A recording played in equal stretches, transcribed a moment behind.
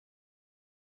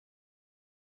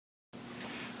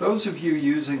Those of you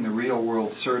using the Real World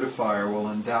Certifier will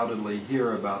undoubtedly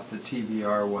hear about the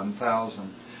TVR1000.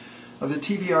 Now, the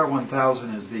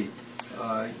TVR1000 is the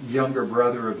younger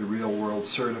brother of the Real World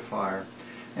Certifier.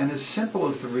 And as simple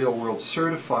as the Real World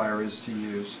Certifier is to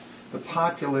use, the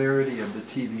popularity of the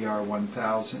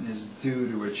TVR1000 is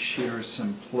due to its sheer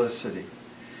simplicity.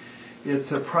 It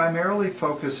primarily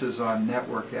focuses on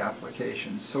network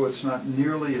applications, so it's not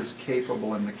nearly as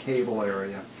capable in the cable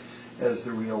area as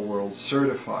the Real World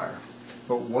Certifier.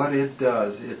 But what it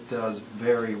does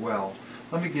very well.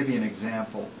 Let me give you an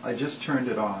example. I just turned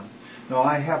it on. Now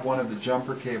I have one of the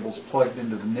jumper cables plugged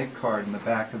into the NIC card in the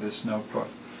back of this notebook.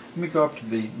 Let me go up to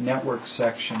the network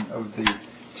section of the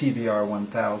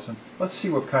TVR1000. Let's see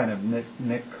what kind of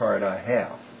NIC card I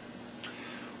have.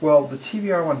 Well, the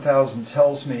TVR1000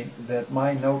 tells me that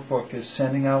my notebook is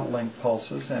sending out link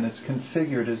pulses and it's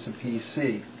configured as a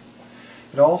PC.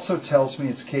 It also tells me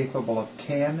it's capable of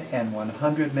 10 and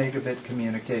 100 megabit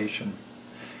communication,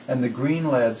 and the green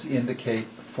LEDs indicate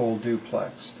full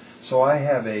duplex. So I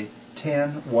have a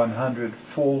 10/100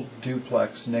 full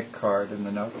duplex NIC card in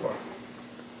the notebook.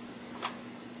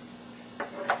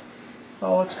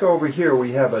 Well, let's go over here.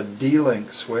 We have a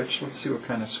D-Link switch. Let's see what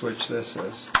kind of switch this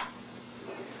is.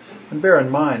 And bear in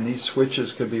mind, these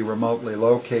switches could be remotely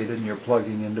located and you're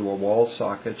plugging into a wall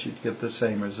socket, you'd get the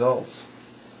same results.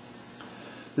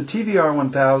 The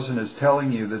TVR1000 is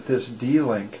telling you that this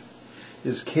D-Link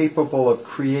is capable of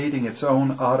creating its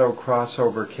own auto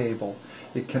crossover cable.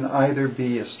 It can either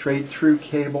be a straight through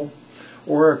cable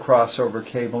or a crossover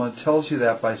cable, and it tells you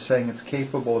that by saying it's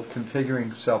capable of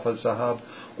configuring itself as a hub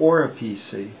or a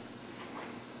PC.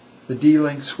 The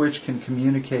D-Link switch can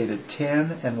communicate at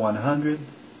 10 and 100,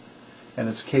 and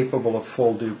it's capable of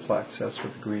full duplex. That's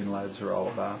what the green LEDs are all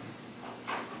about.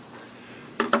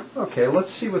 Okay,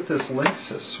 let's see what this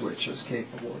Linksys switch is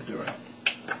capable of doing.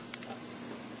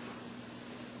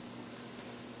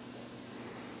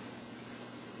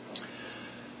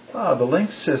 The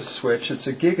Linksys switch, it's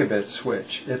a gigabit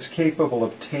switch. It's capable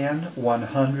of 10,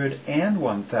 100, and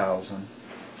 1000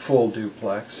 full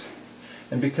duplex.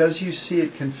 And because you see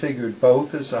it configured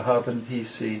both as a hub and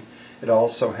PC, it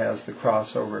also has the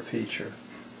crossover feature.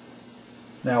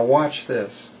 Now watch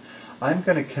this. I'm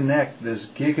going to connect this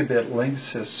gigabit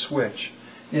Linksys switch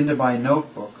into my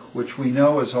notebook, which we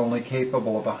know is only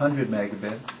capable of 100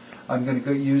 megabit. I'm going to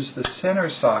go use the center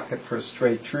socket for a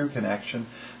straight through connection.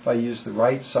 If I use the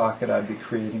right socket, I'd be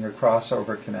creating a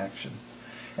crossover connection.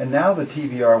 And now the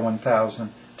TVR1000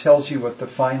 tells you what the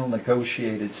final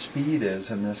negotiated speed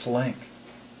is in this link.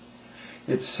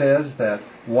 It says that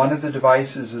one of the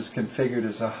devices is configured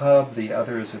as a hub, the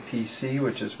other as a PC,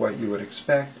 which is what you would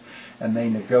expect, and they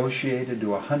negotiated to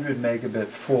 100 megabit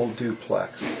full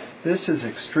duplex. This is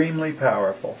extremely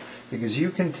powerful because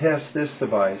you can test this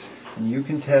device and you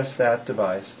can test that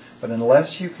device, but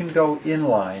unless you can go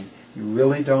inline, you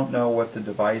really don't know what the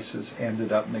devices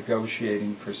ended up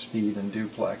negotiating for speed and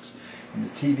duplex. And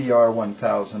the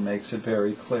TVR1000 makes it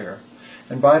very clear.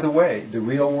 And by the way, the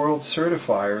Real World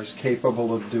Certifier is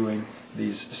capable of doing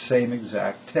these same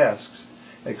exact tests,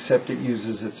 except it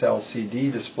uses its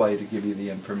LCD display to give you the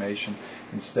information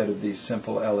instead of these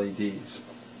simple LEDs.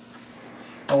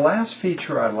 The last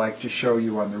feature I'd like to show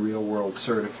you on the Real World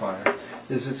Certifier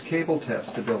is its cable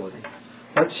testability.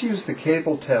 Let's use the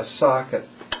cable test socket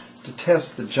to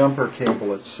test the jumper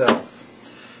cable itself.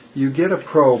 You get a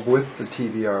probe with the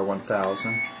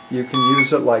TVR1000. You can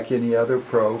use it like any other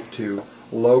probe to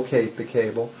locate the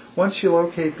cable. Once you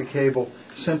locate the cable,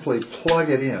 simply plug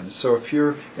it in. So if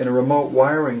you're in a remote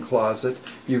wiring closet,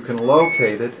 you can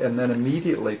locate it and then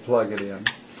immediately plug it in.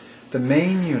 The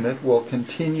main unit will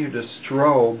continue to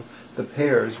strobe the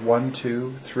pairs 1,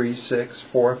 2, 3, 6,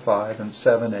 4, 5, and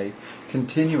 7, 8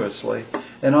 continuously.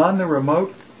 And on the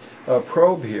remote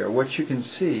probe here, what you can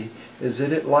see is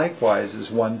that it likewise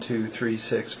is 1, 2, 3,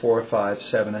 6, 4, 5,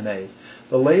 7, and 8.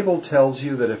 The label tells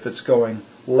you that if it's going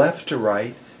left to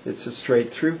right, it's a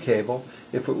straight through cable.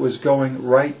 If it was going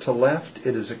right to left,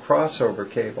 it is a crossover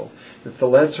cable. If the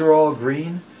LEDs are all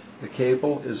green, the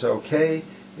cable is okay.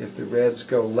 If the reds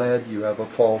go lead, you have a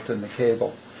fault in the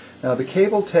cable. Now, the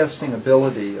cable testing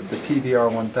ability of the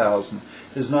TVR1000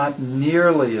 is not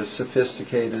nearly as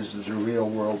sophisticated as a Real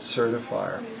World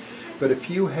Certifier. But if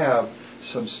you have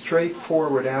some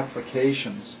straightforward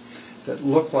applications that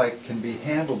look like can be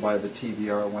handled by the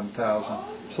TVR1000,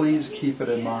 please keep it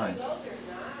in mind.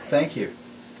 Thank you.